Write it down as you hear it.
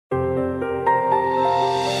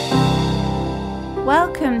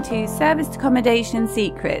Welcome to Serviced Accommodation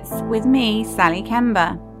Secrets with me, Sally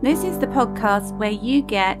Kember. This is the podcast where you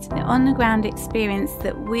get the on-the-ground experience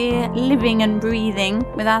that we're living and breathing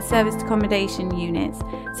with our serviced accommodation units.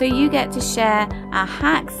 So you get to share our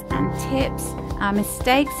hacks and tips, our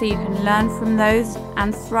mistakes, so you can learn from those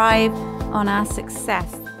and thrive on our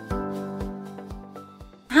success.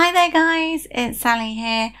 Hi there guys, it's Sally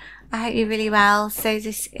here. I hope you're really well. So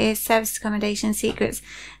this is Serviced Accommodation Secrets,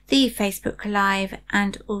 the Facebook Live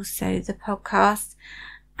and also the podcast.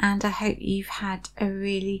 And I hope you've had a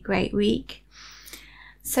really great week.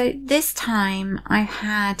 So this time I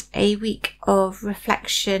had a week of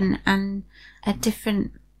reflection and a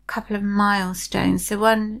different couple of milestones. So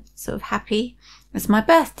one sort of happy was my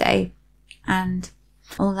birthday. And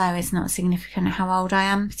although it's not significant how old I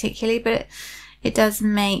am particularly, but it does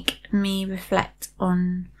make me reflect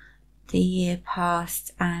on the year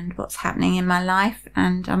past and what's happening in my life.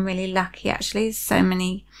 And I'm really lucky actually. There's so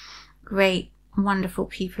many great, wonderful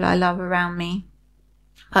people I love around me.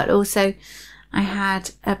 But also I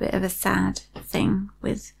had a bit of a sad thing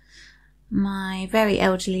with my very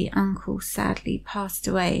elderly uncle sadly passed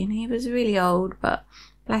away. And he was really old, but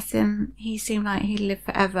bless him, he seemed like he'd live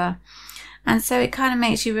forever. And so it kind of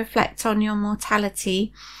makes you reflect on your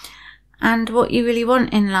mortality and what you really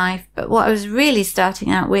want in life. But what I was really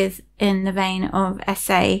starting out with in the vein of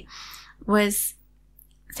SA was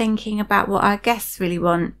thinking about what our guests really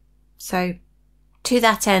want. So to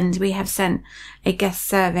that end, we have sent a guest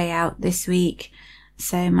survey out this week.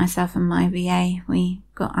 So myself and my VA, we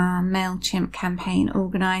got our MailChimp campaign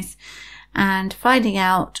organised and finding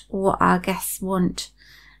out what our guests want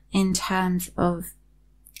in terms of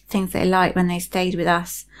things they like when they stayed with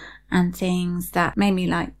us and things that made me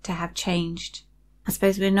like to have changed. I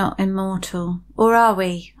suppose we're not immortal, or are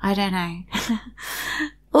we? I don't know.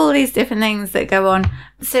 All these different things that go on.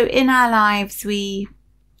 So in our lives, we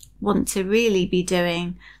want to really be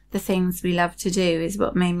doing the things we love to do is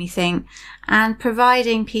what made me think, and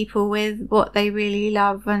providing people with what they really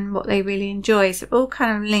love and what they really enjoy. So it all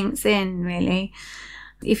kind of links in really.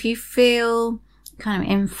 If you feel kind of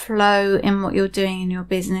in flow in what you're doing in your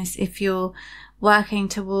business, if you're working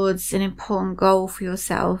towards an important goal for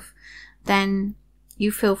yourself, then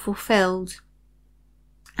you feel fulfilled.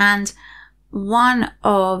 And one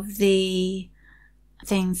of the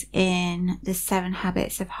things in the 7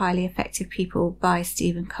 Habits of Highly Effective People by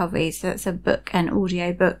Stephen Covey, so that's a book, an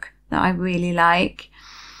audio book that I really like,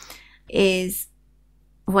 is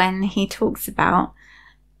when he talks about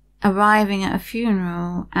arriving at a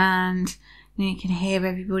funeral and you can hear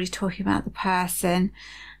everybody talking about the person,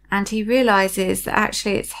 and he realizes that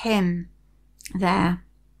actually it's him there,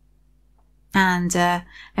 and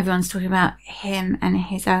everyone's talking about him and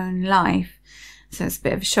his own life. So it's a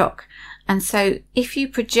bit of a shock. And so if you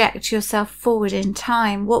project yourself forward in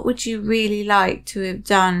time, what would you really like to have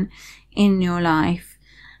done in your life?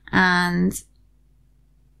 And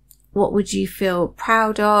what would you feel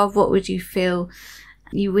proud of? What would you feel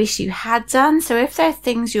you wish you had done? So if there are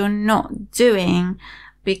things you're not doing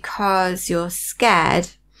because you're scared,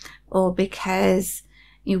 or because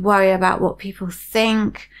you worry about what people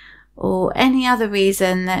think, or any other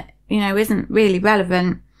reason that, isn't really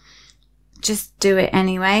relevant, just do it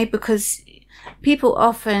anyway, because people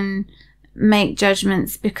often make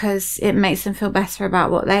judgments because it makes them feel better about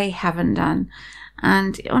what they haven't done.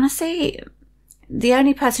 And honestly, the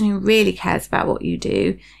only person who really cares about what you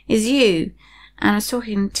do is you. And I was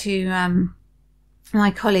talking to my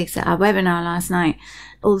colleagues at our webinar last night.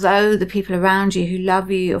 Although the people around you who love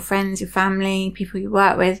you, your friends, your family, people you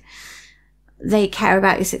work with, they care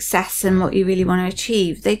about your success and what you really want to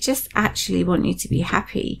achieve. They just actually want you to be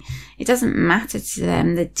happy. It doesn't matter to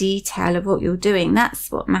them the detail of what you're doing.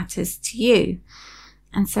 That's what matters to you.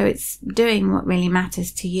 And so it's doing what really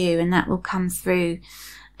matters to you, and that will come through.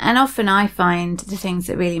 And often I find the things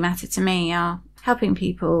that really matter to me are helping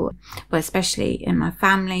people, well, especially in my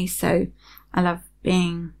family. So I love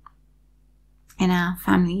being in our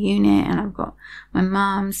family unit, and I've got my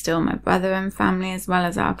mum, still my brother and family, as well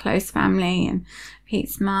as our close family and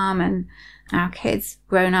Pete's mum, and our kids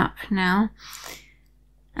grown up now,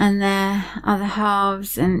 and their other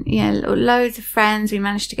halves, and loads of friends. We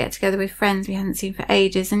managed to get together with friends we hadn't seen for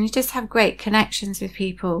ages, and you just have great connections with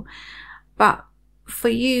people. But for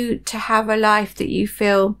you to have a life that you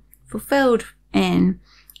feel fulfilled in,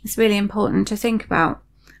 it's really important to think about,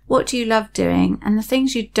 what do you love doing, and the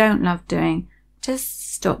things you don't love doing,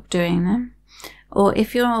 just stop doing them. Or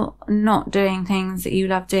if you're not doing things that you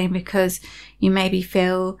love doing because you maybe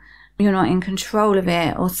feel you're not in control of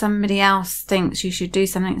it, or somebody else thinks you should do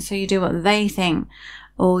something so you do what they think,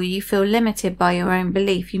 or you feel limited by your own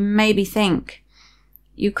belief, you maybe think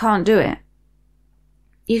you can't do it.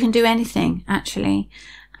 You can do anything, actually.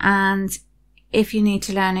 And if you need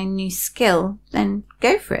to learn a new skill, then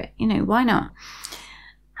go for it. Why not?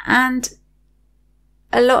 And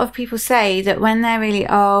a lot of people say that when they're really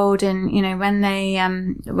old and, when they,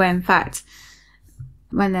 when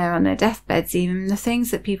they're on their deathbeds even, the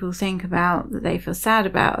things that people think about that they feel sad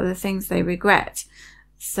about are the things they regret.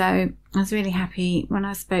 So I was really happy when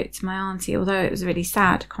I spoke to my auntie, although it was a really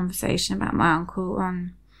sad conversation about my uncle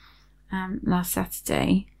on last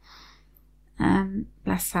Saturday.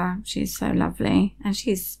 Bless her, she's so lovely, and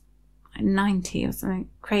she's 90 or something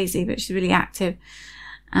crazy, but she's really active.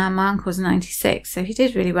 My uncle's 96, so he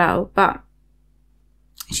did really well, but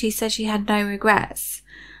she said she had no regrets,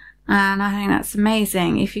 and I think that's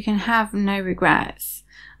amazing. If you can have no regrets,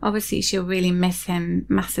 obviously she'll really miss him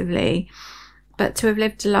massively, but to have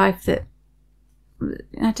lived a life that,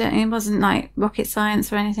 it wasn't like rocket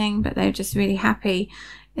science or anything, but they're just really happy,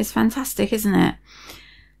 is fantastic, isn't it?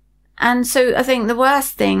 And so I think the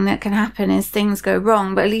worst thing that can happen is things go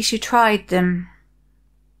wrong, but at least you tried them.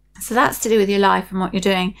 So that's to do with your life and what you're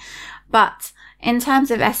doing. But in terms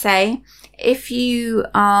of SA, if you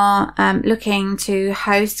are looking to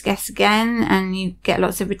host guests again and you get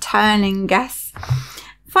lots of returning guests,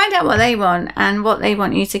 find out what they want and what they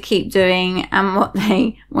want you to keep doing and what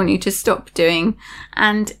they want you to stop doing.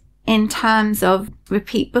 And in terms of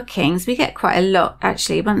repeat bookings, we get quite a lot,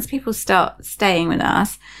 actually. Once people start staying with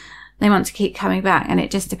us, they want to keep coming back, and it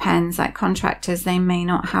just depends. Like contractors, they may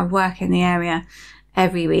not have work in the area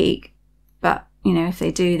every week, but if they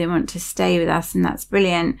do, they want to stay with us, and that's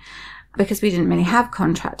brilliant, because we didn't really have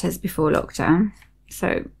contractors before lockdown.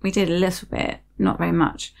 So we did a little bit, not very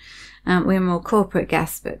much. We're more corporate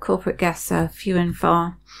guests, but corporate guests are few and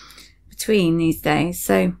far between these days.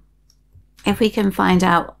 So if we can find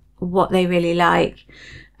out what they really like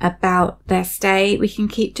about their stay, we can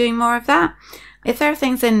keep doing more of that. If there are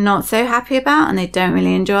things they're not so happy about and they don't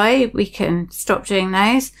really enjoy, we can stop doing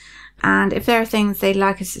those. And if there are things they'd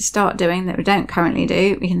like us to start doing that we don't currently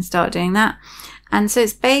do, we can start doing that. And so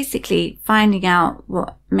it's basically finding out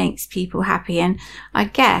what makes people happy. And I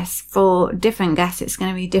guess for different guests, it's going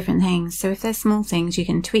to be different things. So if there's small things, you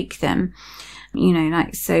can tweak them.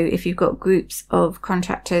 So if you've got groups of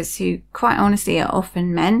contractors who quite honestly are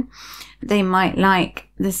often men, they might like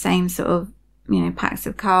the same sort of, packs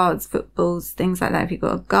of cards, footballs, things like that. If you've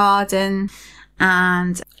got a garden,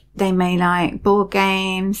 and they may like board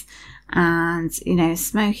games and,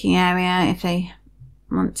 smoking area. If they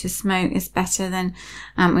want to smoke, is better than,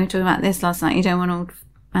 we were talking about this last night. You don't want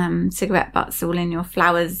all cigarette butts all in your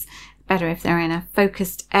flowers. Better if they're in a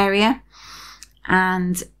focused area.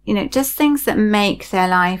 And, just things that make their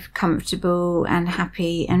life comfortable and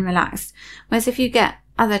happy and relaxed. Whereas if you get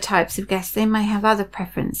other types of guests, they may have other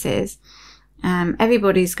preferences.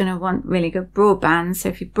 Everybody's going to want really good broadband. So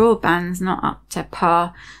if your broadband's not up to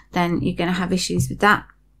par, then you're going to have issues with that.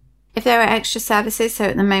 If there are extra services, so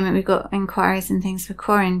at the moment we've got inquiries and things for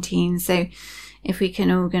quarantine. So if we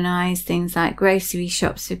can organise things like grocery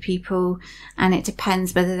shops for people, and it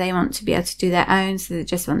depends whether they want to be able to do their own. So they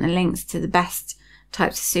just want the links to the best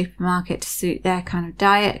types of supermarket to suit their kind of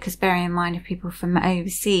diet. Because bearing in mind, if people from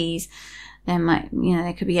overseas, there might,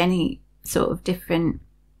 there could be any sort of different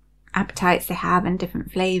appetites they have and different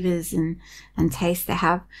flavours and tastes they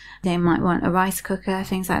have. They might want a rice cooker,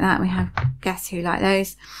 things like that. We have guests who like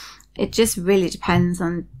those. It just really depends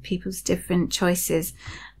on people's different choices.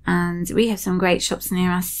 And we have some great shops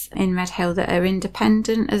near us in Redhill that are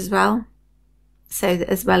independent as well. So that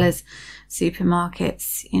as well as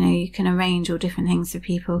supermarkets, you can arrange all different things for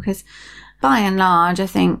people, because by and large, I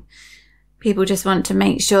think people just want to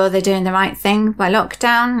make sure they're doing the right thing by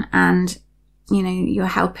lockdown, and you're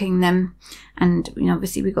helping them. And,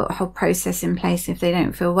 obviously we've got a whole process in place if they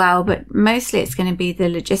don't feel well, but mostly it's going to be the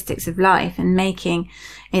logistics of life and making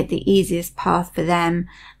it the easiest path for them,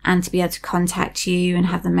 and to be able to contact you and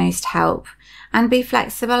have the most help and be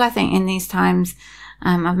flexible. I think in these times,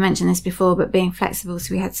 I've mentioned this before, but being flexible.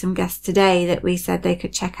 So we had some guests today that we said they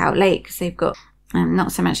could check out late because they've got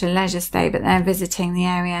not so much a leisure stay, but they're visiting the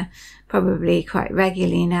area probably quite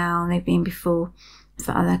regularly now. They've been before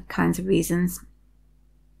for other kinds of reasons.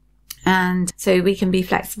 And so we can be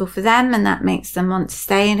flexible for them, and that makes them want to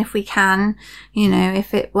stay. And if we can,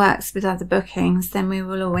 if it works with other bookings, then we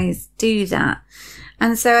will always do that.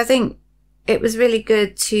 And so I think it was really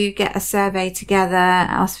good to get a survey together,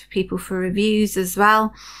 ask for people for reviews as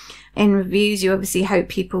well. In reviews, you obviously hope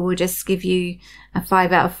people will just give you a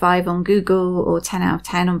 5 out of 5 on Google or 10 out of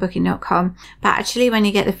 10 on booking.com. But actually, when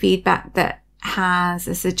you get the feedback that has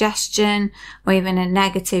a suggestion or even a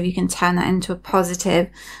negative, you can turn that into a positive.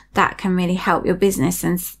 That can really help your business.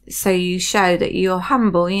 And so you show that you're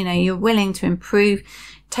humble, you're willing to improve,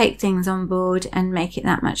 take things on board and make it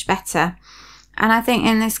that much better. And I think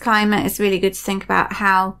in this climate, it's really good to think about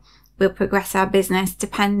how we'll progress our business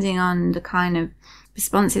depending on the kind of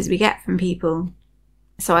responses we get from people.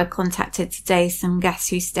 So I contacted today some guests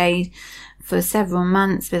who stayed for several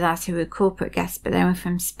months with us, who were corporate guests, but they were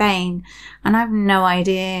from Spain. And I have no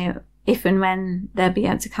idea if and when they'll be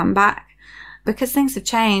able to come back, because things have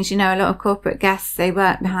changed. A lot of corporate guests, they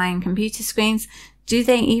work behind computer screens. Do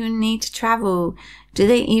they even need to travel? Do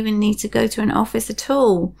they even need to go to an office at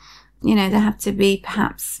all? They have to be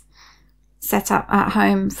perhaps set up at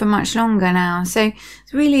home for much longer now. So it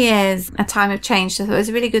really is a time of change. So I thought it was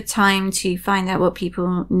a really good time to find out what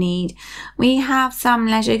people need. We have some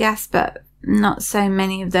leisure guests, but not so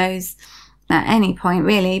many of those at any point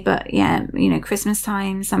really. But yeah, Christmas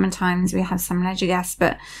time, summer times, we have some leisure guests,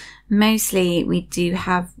 but mostly we do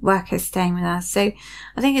have workers staying with us. So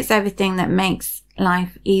I think it's everything that makes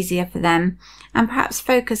life easier for them, and perhaps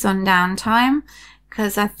focus on downtime,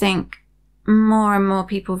 because I think more and more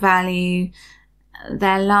people value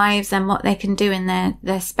their lives and what they can do in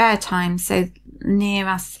their spare time. So near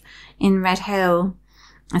us in Red Hill,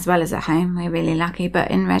 as well as at home, we're really lucky, but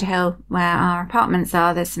in Red Hill where our apartments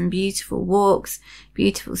are, there's some beautiful walks,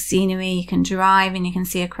 beautiful scenery. You can drive and you can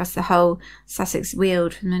see across the whole Sussex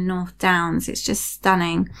Weald from the North Downs. It's just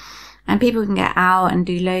stunning. And people can get out and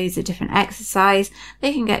do loads of different exercise.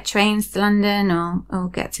 They can get trains to London or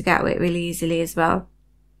get to Gatwick really easily as well.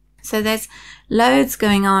 So there's loads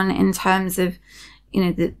going on in terms of,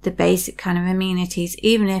 the basic kind of amenities,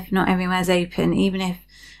 even if not everywhere's open, even if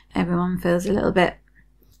everyone feels a little bit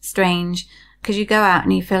strange, because you go out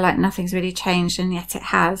and you feel like nothing's really changed, and yet it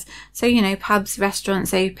has. So, pubs,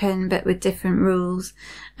 restaurants open, but with different rules.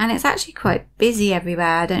 And it's actually quite busy everywhere.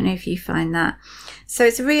 I don't know if you find that. So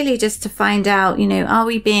it's really just to find out, are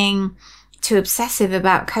we being too obsessive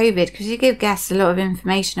about COVID? Because you give guests a lot of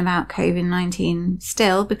information about COVID-19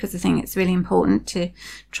 still, because I think it's really important to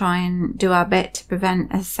try and do our bit to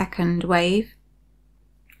prevent a second wave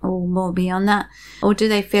or more beyond that. Or do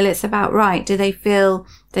they feel it's about right? Do they feel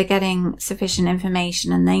they're getting sufficient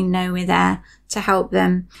information and they know we're there to help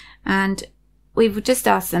them? And we've just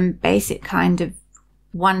asked them basic kind of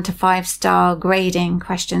 1 to 5 star grading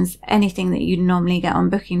questions, anything that you'd normally get on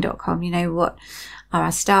booking.com. What are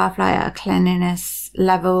our staff like, our cleanliness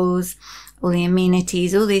levels, all the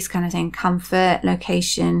amenities, all these kind of things, comfort,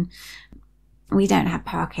 location. We don't have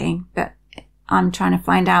parking, but I'm trying to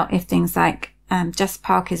find out if things like Just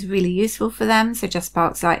Park is really useful for them. So Just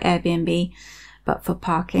Park's like Airbnb, but for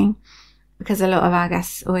parking, because a lot of our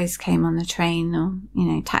guests always came on the train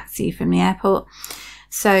or, taxi from the airport.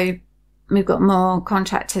 So we've got more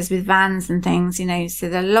contractors with vans and things, so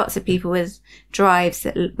there are lots of people with drives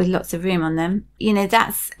with lots of room on them.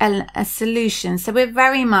 That's a solution. So we're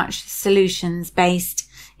very much solutions based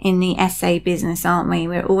in the SA business, aren't we?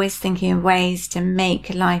 We're always thinking of ways to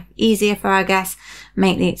make life easier for our guests,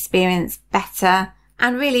 make the experience better,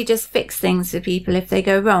 and really just fix things for people if they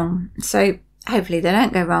go wrong. So hopefully they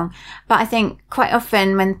don't go wrong. But I think quite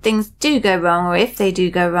often when things do go wrong, or if they do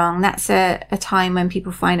go wrong, that's a time when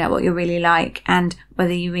people find out what you're really like and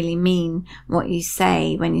whether you really mean what you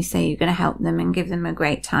say when you say you're going to help them and give them a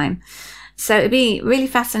great time. So it'd be really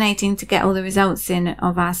fascinating to get all the results in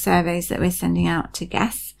of our surveys that we're sending out to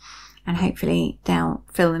guests, and hopefully they'll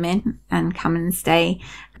fill them in and come and stay.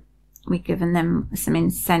 We've given them some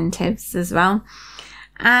incentives as well.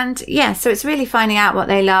 And yeah, so it's really finding out what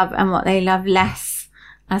they love and what they love less,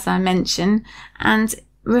 as I mentioned, and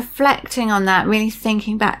reflecting on that, really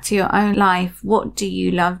thinking back to your own life. What do you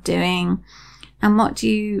love doing, and what do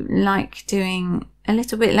you like doing a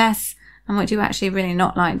little bit less, and what do you actually really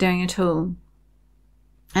not like doing at all?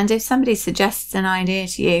 And if somebody suggests an idea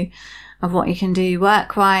to you of what you can do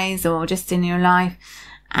work-wise or just in your life,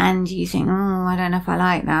 and you think, I don't know if I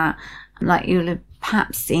like that, like you'll have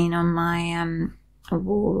perhaps seen on my a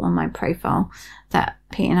wall on my profile that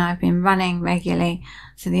Pete and I have been running regularly.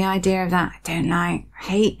 So the idea of that, I don't like,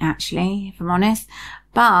 hate actually, if I'm honest,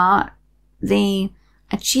 but the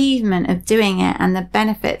achievement of doing it and the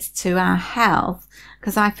benefits to our health,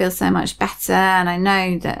 because I feel so much better and I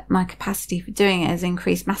know that my capacity for doing it has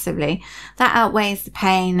increased massively, that outweighs the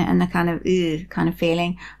pain and the kind of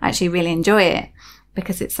feeling. I actually really enjoy it,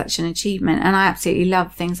 because it's such an achievement. And I absolutely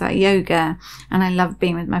love things like yoga, and I love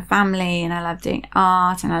being with my family, and I love doing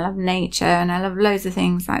art, and I love nature, and I love loads of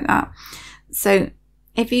things like that. So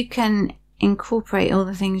if you can incorporate all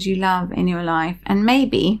the things you love in your life, and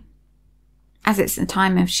maybe as it's a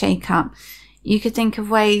time of shake up, you could think of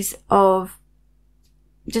ways of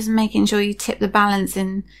just making sure you tip the balance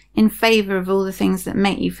in favour of all the things that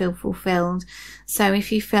make you feel fulfilled. So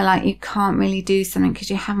if you feel like you can't really do something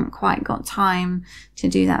because you haven't quite got time to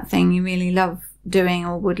do that thing you really love doing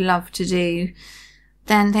or would love to do,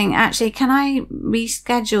 then think, actually, can I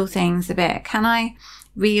reschedule things a bit? Can I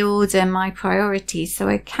reorder my priorities so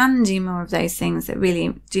I can do more of those things that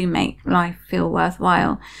really do make life feel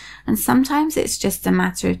worthwhile? And sometimes it's just a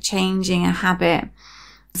matter of changing a habit.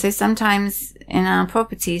 So sometimes in our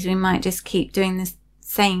properties, we might just keep doing the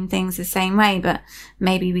same things the same way, but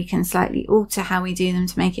maybe we can slightly alter how we do them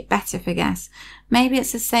to make it better for guests. Maybe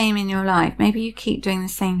it's the same in your life. Maybe you keep doing the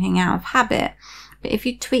same thing out of habit, but if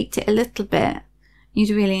you tweaked it a little bit, you'd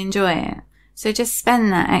really enjoy it. So just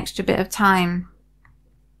spend that extra bit of time,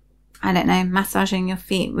 I don't know, massaging your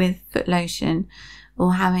feet with foot lotion,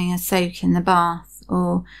 or having a soak in the bath,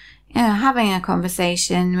 or, you know, having a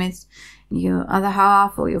conversation with your other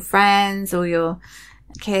half or your friends or your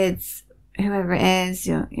kids, whoever it is,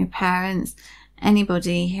 your parents,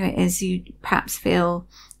 anybody who it is you perhaps feel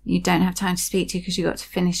you don't have time to speak to because you got to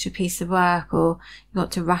finish your piece of work or you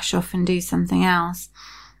got to rush off and do something else.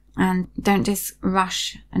 And don't just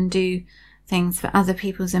rush and do things for other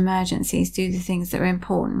people's emergencies. Do the things that are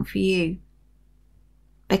important for you,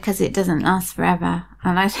 because it doesn't last forever.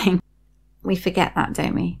 And I think we forget that,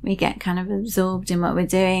 don't we? We get kind of absorbed in what we're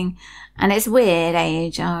doing. And it's weird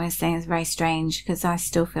age. I always think it's very strange because I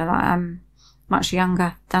still feel like I'm much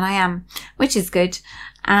younger than I am, which is good.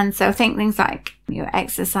 And so I think things like your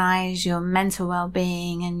exercise, your mental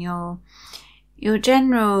well-being, and your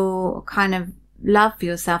general kind of love for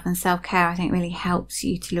yourself and self-care, I think really helps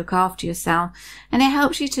you to look after yourself, and it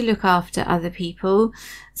helps you to look after other people.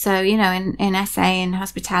 So, you know, in SA and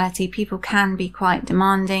hospitality, people can be quite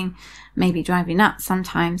demanding, maybe drive you nuts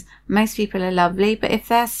sometimes. Most people are lovely, but if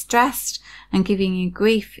they're stressed and giving you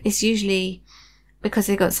grief, it's usually because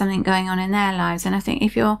they've got something going on in their lives. And I think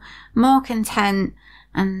if you're more content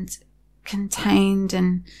and contained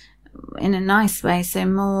and in a nice way, so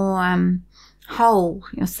more whole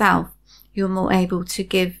yourself, you're more able to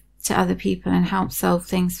give to other people and help solve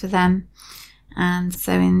things for them. And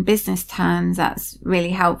so in business terms, that's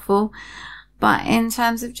really helpful. But in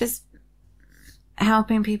terms of just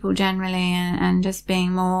helping people generally and just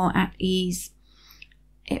being more at ease,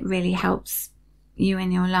 it really helps you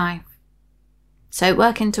in your life. So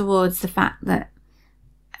working towards the fact that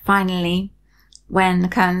finally, when the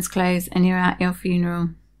curtains close and you're at your funeral,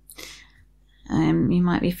 you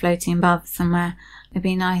might be floating above somewhere. It'd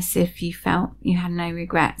be nice if you felt you had no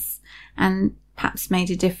regrets and perhaps made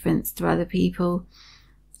a difference to other people,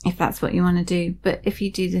 if that's what you want to do. But if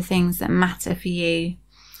you do the things that matter for you.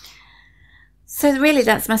 So really,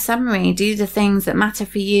 that's my summary. Do the things that matter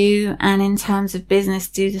for you. And in terms of business,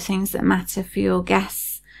 do the things that matter for your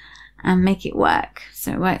guests and make it work.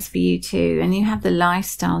 So it works for you too. And you have the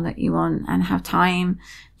lifestyle that you want and have time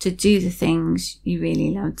to do the things you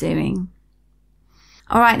really love doing.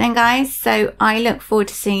 All right then, guys. So I look forward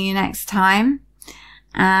to seeing you next time.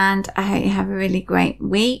 And I hope you have a really great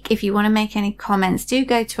week. If you want to make any comments, do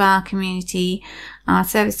go to our community, our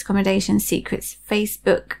Service Accommodation Secrets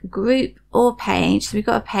Facebook group or page. So we've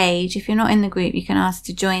got a page. If you're not in the group, you can ask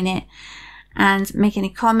to join it and make any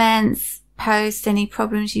comments, post any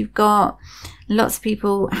problems you've got. Lots of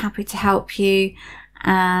people happy to help you,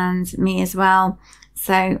 and me as well.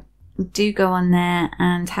 So do go on there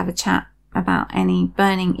and have a chat about any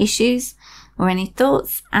burning issues or any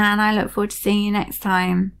thoughts, and I look forward to seeing you next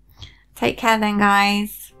time. Take care then,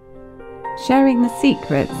 guys. Sharing the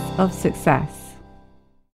secrets of success.